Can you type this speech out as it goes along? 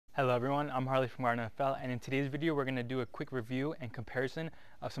Hello everyone, I'm Harley from Guanabana, and in today's video we're going to do a quick review and comparison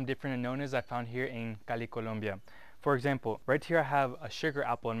of some different Annonas I found here in Cali, Colombia. For example, right here I have a sugar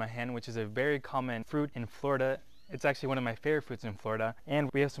apple in my hand, which is a very common fruit in Florida. It's actually one of my favorite fruits in Florida. And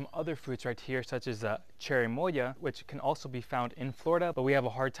we have some other fruits right here, such as Cherimoya, which can also be found in Florida, but we have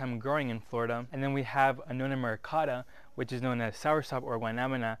a hard time growing in Florida. And then we have Annona muricata, which is known as Soursop or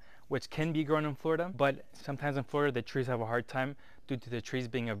Guanabana, which can be grown in Florida, but sometimes in Florida the trees have a hard time due to the trees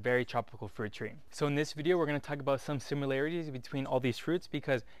being a very tropical fruit tree. So in this video we're going to talk about some similarities between all these fruits,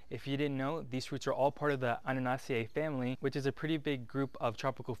 because if you didn't know, these fruits are all part of the Annonaceae family, which is a pretty big group of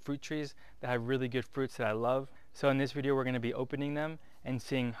tropical fruit trees that have really good fruits that I love. So in this video we're going to be opening them and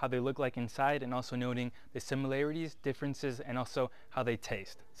seeing how they look like inside, and also noting the similarities, differences, and also how they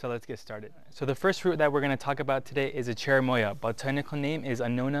taste. So let's get started. So the first fruit that we're going to talk about today is a Cherimoya. Botanical name is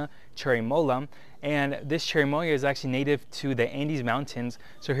Annona cherimola, and this Cherimoya is actually native to the Andes Mountains.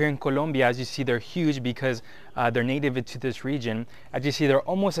 So here in Colombia, as you see, they're huge because they're native to this region. As you see, they're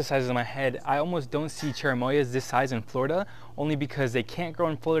almost the size of my head. I almost don't see Cherimoyas this size in Florida, only because they can't grow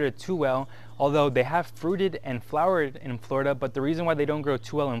in Florida too well, although they have fruited and flowered in Florida. But the reason why they don't grow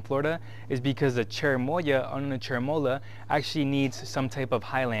too well in Florida is because the Cherimoya, Annona cherimola, actually needs some type of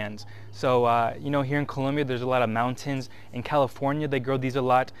highlands. So you know, here in Colombia there's a lot of mountains. In California they grow these a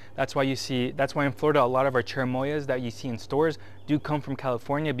lot. That's why in Florida a lot of our Cherimoyas that you see in stores do come from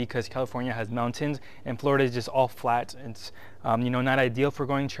California, because California has mountains and Florida is just all flat. It's you know, not ideal for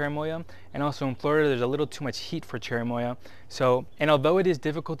growing Cherimoya. And also in Florida there's a little too much heat for Cherimoya. So, and although it is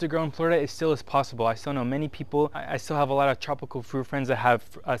difficult to grow in Florida, it still is possible. I still know many people, I still have a lot of tropical fruit friends that have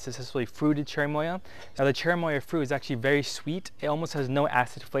successfully fruited Cherimoya. Now the Cherimoya fruit is actually very sweet. It almost has no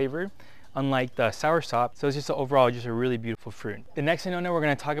acid flavor, unlike the Soursop. So it's just overall just a really beautiful fruit. The next Annona we're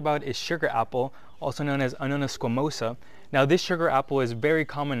going to talk about is sugar apple, also known as Annona squamosa. Now this sugar apple is very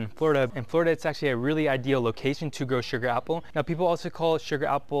common in Florida. In Florida it's actually a really ideal location to grow sugar apple. Now people also call sugar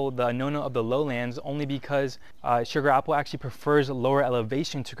apple the Annona of the lowlands, only because sugar apple actually prefers lower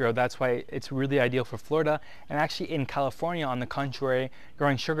elevation to grow. That's why it's really ideal for Florida. And actually in California, on the contrary,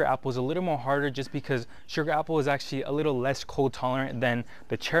 growing sugar apple is a little more harder, just because sugar apple is actually a little less cold tolerant than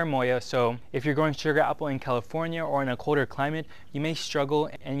the Cherimoya. So if you're growing sugar apple in California or in a colder climate, you may struggle,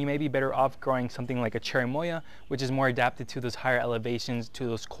 and you may be better off growing something like a Cherimoya, which is more adapted to those higher elevations, to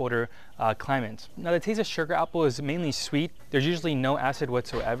those colder climates. Now the taste of sugar apple is mainly sweet. There's usually no acid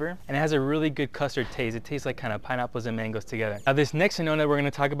whatsoever, and it has a really good custard taste. It tastes like kind of pineapples and mangoes together. Now this next Annona we're going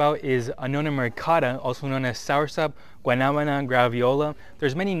to talk about is Annona muricata, also known as Soursop, Guanabana, Graviola.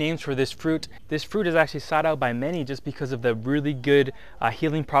 There's many names for this fruit. This fruit is actually sought out by many just because of the really good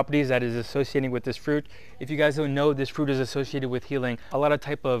healing properties that is associated with this fruit. If you guys don't know, this fruit is associated with healing a lot of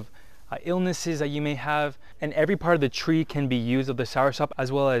type of illnesses that you may have, and every part of the tree can be used, of the Soursop as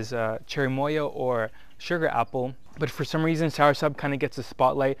well as Cherimoya or sugar apple. But for some reason Soursop kind of gets the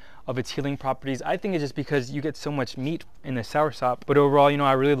spotlight of its healing properties. I think it's just because you get so much meat in the Soursop, but overall, you know,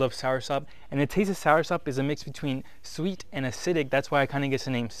 I really love Soursop. And the taste of Soursop is a mix between sweet and acidic. That's why it kind of gets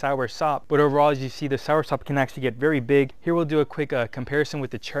the name Soursop. But overall, as you see, the Soursop can actually get very big. Here we'll do a quick comparison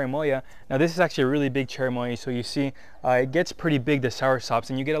with the Cherimoya. Now this is actually a really big Cherimoya, so you see it gets pretty big, the Soursops,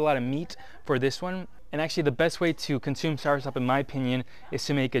 and you get a lot of meat for this one. And actually the best way to consume Soursop, in my opinion, is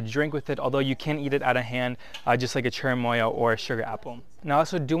to make a drink with it, although you can eat it out of hand, just like a Cherimoya or a sugar apple. Now I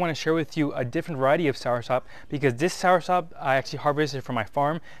also do want to share with you a different variety of Soursop, because this Soursop I actually harvested from my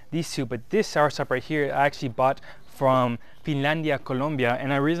farm, these two, but this Soursop right here I actually bought from Finlandia, Colombia.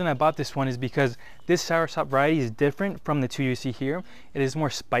 And the reason I bought this one is because this Soursop variety is different from the two you see here. It is more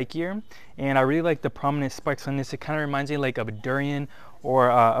spikier, and I really like the prominent spikes on this. It kind of reminds me like of a durian,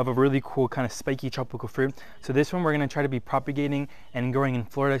 or of a really cool kind of spiky tropical fruit. So this one we're going to try to be propagating and growing in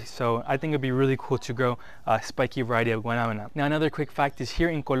Florida, so I think it'd be really cool to grow a spiky variety of Guanabana. Now another quick fact is, here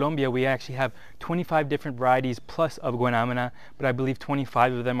in Colombia we actually have 25 different varieties plus of Guanabana, but I believe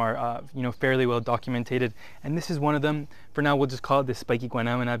 25 of them are you know, fairly well documented, and this is one of them. For now we'll just call it the spiky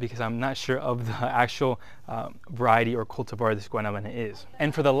Guanabana, because I'm not sure of the actual variety or cultivar this Guanabana is.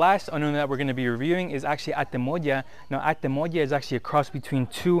 And for the last Annona that we're going to be reviewing is actually Atemoya. Now Atemoya is actually a cross between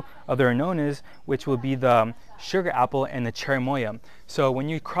two other Annonas, which will be the sugar apple and the Cherimoya. So when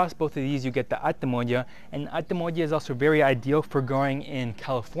you cross both of these, you get the Atemoya, and Atemoya is also very ideal for growing in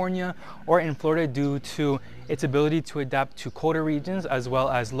California or in Florida due to its ability to adapt to colder regions as well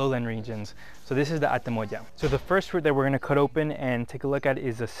as lowland regions. So this is the Atemoya. So the first fruit that we're going to cut open and take a look at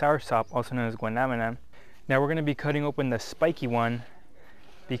is the Soursop, also known as Guanabana. Now we're going to be cutting open the spiky one,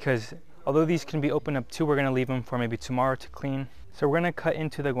 because although these can be opened up too, we're going to leave them for maybe tomorrow to clean. So we're going to cut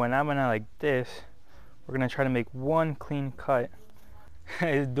into the Guanabana like this. We're going to try to make one clean cut.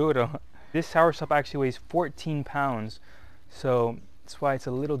 Es duro. This soursop actually weighs 14 pounds, so that's why it's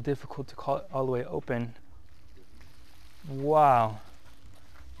a little difficult to call it all the way open. Wow,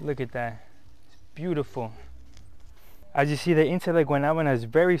 look at that. It's beautiful. As you see, the inside of the Guanabana is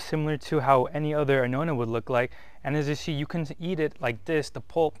very similar to how any other Annona would look like. And as you see, you can eat it like this, the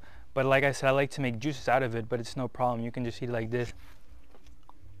pulp. But like I said, I like to make juices out of it, but it's no problem. You can just eat it like this.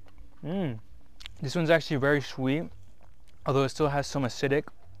 This one's actually very sweet, although it still has some acidic,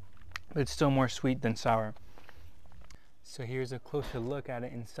 but it's still more sweet than sour. So here's a closer look at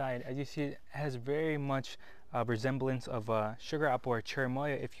it inside. As you see, it has very much resemblance of a sugar apple or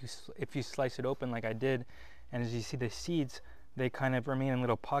cherimoya if you slice it open like I did. And as you see, the seeds, they kind of remain in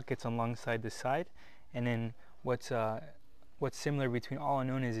little pockets alongside the side. And then what's similar between all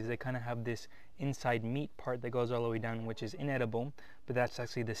Annonas is they kind of have this inside meat part that goes all the way down, which is inedible, but that's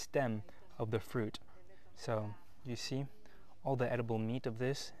actually the stem of the fruit. So you see all the edible meat of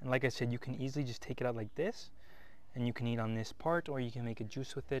this. And like I said, you can easily just take it out like this, and you can eat on this part, or you can make a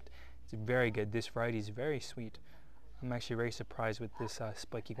juice with it. It's very good. This variety is very sweet. I'm actually very surprised with this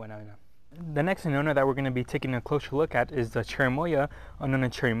spiky Guanabana. The next Annona that we're going to be taking a closer look at is the Cherimoya,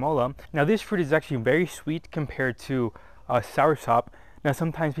 Annona cherimola. Now this fruit is actually very sweet compared to Soursop. Now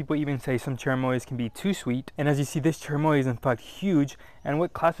sometimes people even say some cherimoyas can be too sweet, and as you see, this cherimoya is in fact huge. And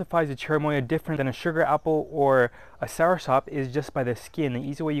what classifies a cherimoya different than a sugar apple or a soursop is just by the skin. The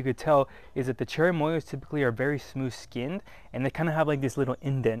easy way you could tell is that the cherimoyas typically are very smooth skinned, and they kind of have like this little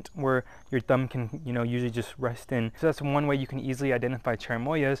indent where your thumb can, usually just rest in. So that's one way you can easily identify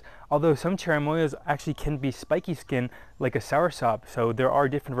cherimoyas, although some cherimoyas actually can be spiky skin like a soursop. So there are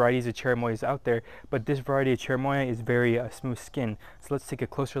different varieties of cherimoyas out there, but this variety of cherimoya is very smooth skin. So let's take a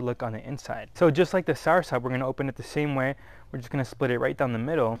closer look on the inside. So just like the soursop, we're going to open it the same way. We're just going to split it right down the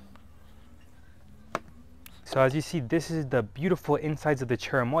middle. So as you see, this is the beautiful insides of the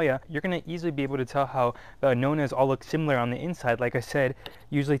cherimoya. You're going to easily be able to tell how the Annonas all look similar on the inside. Like I said,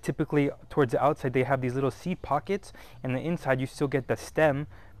 usually typically towards the outside they have these little seed pockets, and the inside you still get the stem,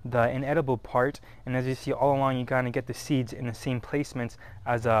 the inedible part. And as you see all along, you kind of get the seeds in the same placements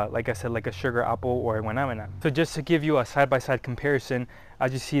as like I said, like a sugar apple or a guanabana. So just to give you a side-by-side comparison,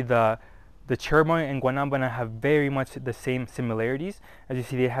 as you see, the cherimoya and guanabana have very much the same similarities. As you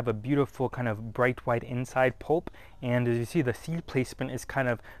see, they have a beautiful kind of bright white inside pulp, and as you see, the seed placement is kind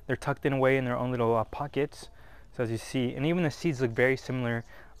of, they're tucked in away in their own little pockets. So as you see, and even the seeds look very similar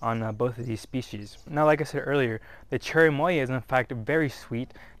on both of these species. Now, like I said earlier, the cherimoya is in fact very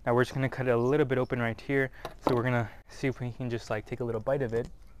sweet. Now we're just going to cut it a little bit open right here. So we're going to see if we can just like take a little bite of it.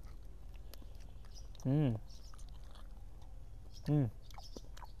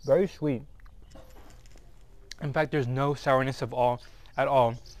 Very sweet. In fact, there's no sourness at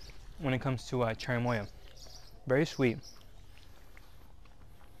all when it comes to cherimoya. Very sweet.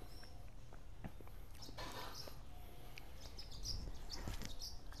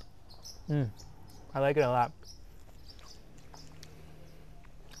 I like it a lot.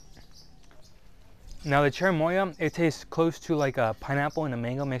 Now the cherimoya, it tastes close to like a pineapple and a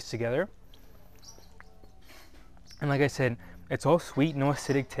mango mixed together. And like I said, it's all sweet, no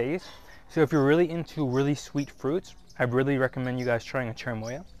acidic taste. So if you're really into really sweet fruits, I really recommend you guys trying a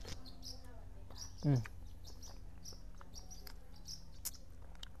cherimoya.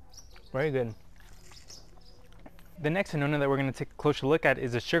 Very good. The next Annona that we're going to take a closer look at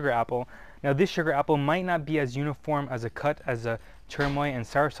is a sugar apple. Now this sugar apple might not be as uniform as a cut as a cherimoya and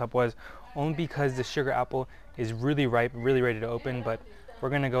soursop was, only because the sugar apple is really ripe, really ready to open, but we're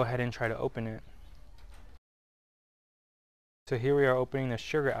going to go ahead and try to open it. So here we are opening the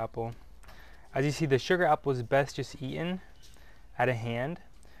sugar apple. As you see, the sugar apple is best just eaten at a hand.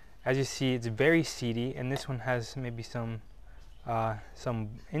 As you see, it's very seedy, and this one has maybe some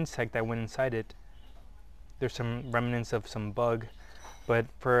insect that went inside it. There's some remnants of some bug, but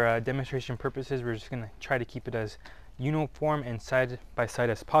for demonstration purposes, we're just going to try to keep it as uniform and side by side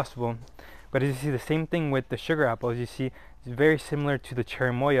as possible. But as you see, the same thing with the sugar apple. As you see, it's very similar to the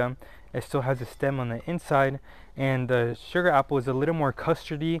cherimoya. It still has a stem on the inside, and the sugar apple is a little more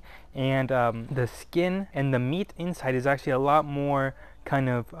custardy, and the skin and the meat inside is actually a lot more kind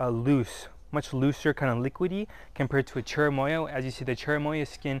of loose, much looser, kind of liquidy compared to a cherimoya. As you see, the cherimoya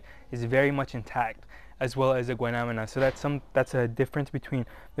skin is very much intact, as well as the guanabana. So that's a difference between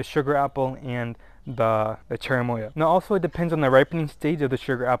the sugar apple and the cherimoya. Now also, it depends on the ripening stage of the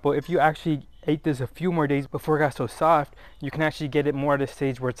sugar apple. If you actually ate this a few more days before it got so soft, you can actually get it more at a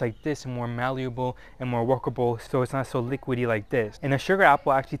stage where it's like this and more malleable and more workable, so it's not so liquidy like this. And the sugar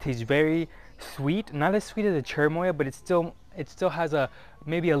apple actually tastes very sweet, not as sweet as the cherimoya, but it still has a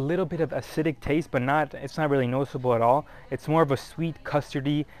maybe a little bit of acidic taste, but it's not really noticeable at all. It's more of a sweet,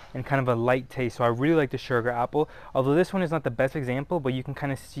 custardy, and kind of a light taste. So I really like the sugar apple. Although this one is not the best example, but you can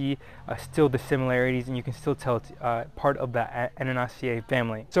kind of see still the similarities, and you can still tell it's part of the Annonaceae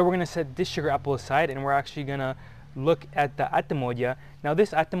family. So we're gonna set this sugar apple aside, and we're actually gonna look at the Atemoya. Now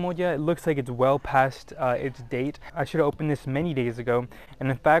this Atemoya, it looks like it's well past its date. I should have opened this many days ago, and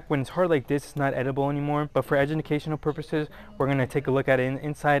in fact when it's hard like this, it's not edible anymore. But for educational purposes, we're going to take a look at it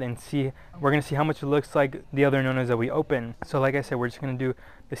inside and see, we're going to see how much it looks like the other Annonas that we open. So like I said, we're just going to do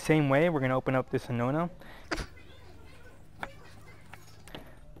the same way. We're going to open up this Annona.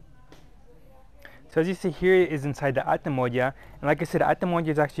 So as you see here is inside the Atemoya, and like I said, Atemoya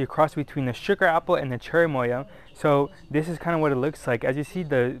is actually a cross between the sugar apple and the Cherimoya. So this is kind of what it looks like. As you see,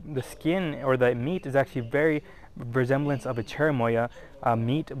 the skin or the meat is actually very resemblance of a Cherimoya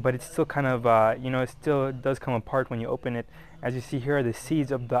meat, but it's still kind of, it still does come apart when you open it. As you see here are the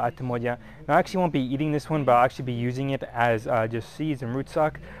seeds of the Atemoya. Now I actually won't be eating this one, but I'll actually be using it as just seeds and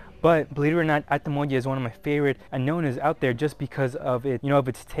rootstock. But believe it or not, Atemoya is one of my favorite Annonas out there just because of it, of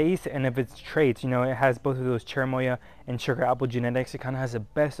its taste and of its traits. It has both of those Cherimoya and sugar apple genetics. It kind of has the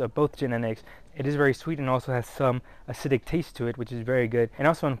best of both genetics. It is very sweet and also has some acidic taste to it, which is very good. And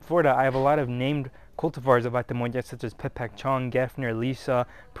also in Florida, I have a lot of named cultivars of Atemoya, such as Pepak Chong, Gaffner, Lisa,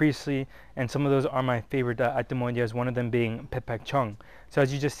 Priestley, and some of those are my favorite Atemoyas, one of them being Pepak Chong. So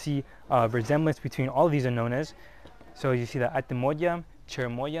as you just see resemblance between all these Annonas. So you see the Atemoya,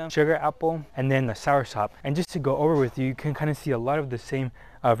 Cherimoya, sugar apple, and then the Soursop. And just to go over with you, you can kind of see a lot of the same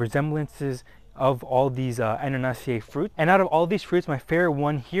resemblances of all these Annonaceae fruit. And out of all these fruits, my favorite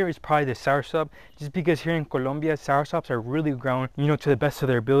one here is probably the Soursop, just because here in Colombia, Soursops are really grown, to the best of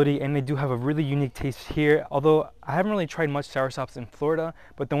their ability, and they do have a really unique taste here. Although I haven't really tried much Soursops in Florida,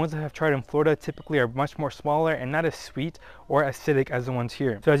 but the ones that I've tried in Florida typically are much more smaller and not as sweet or acidic as the ones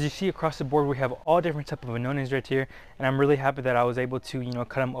here. So as you see across the board, we have all different types of Annonas right here, and I'm really happy that I was able to,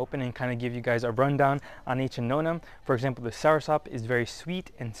 cut them open and kind of give you guys a rundown on each Annona. For example, the Soursop is very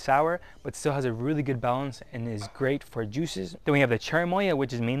sweet and sour, but still has a really good balance and is great for juices. Then we have the Cherimoya,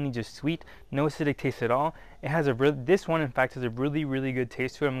 which is mainly just sweet, no acidic taste at all. It has this one in fact has a really good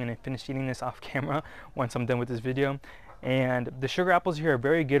taste to it. I'm going to finish eating this off camera once I'm done with this video. And the sugar apples here are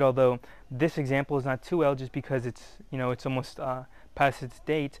very good, although this example is not too well just because it's it's almost past its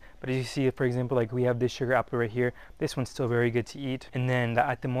date. But as you see, for example, like we have this sugar apple right here, this one's still very good to eat. And then the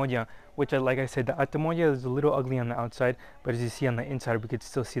Atemoya, which like I said, the Atemoya is a little ugly on the outside, but as you see on the inside, we could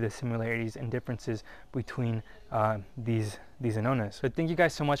still see the similarities and differences between these Annonas. So thank you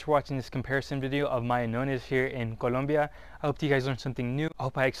guys so much for watching this comparison video of my Annonas here in Colombia. I hope you guys learned something new. I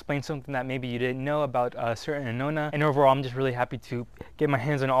hope I explained something that maybe you didn't know about a certain Annona. And overall, I'm just really happy to get my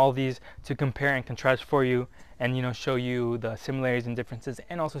hands on all these to compare and contrast for you, and show you the similarities and differences,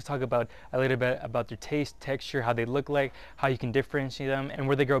 and also talk about a little bit about their taste, texture, how they look like, how you can differentiate them, and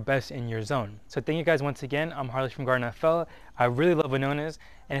where they grow best in your zone. So thank you guys once again. I'm Harley from Garden.fl. I really love Annonas,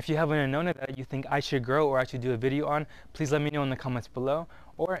 and if you have an Annona that you think I should grow or I should do a video on, please let me know in the comments below.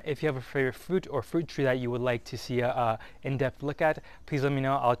 Or if you have a favorite fruit or fruit tree that you would like to see a in-depth look at, please let me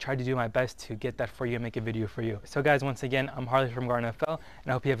know. I'll try to do my best to get that for you and make a video for you. So guys, once again, I'm Harley from Garden.fl, and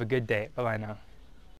I hope you have a good day. Bye bye now.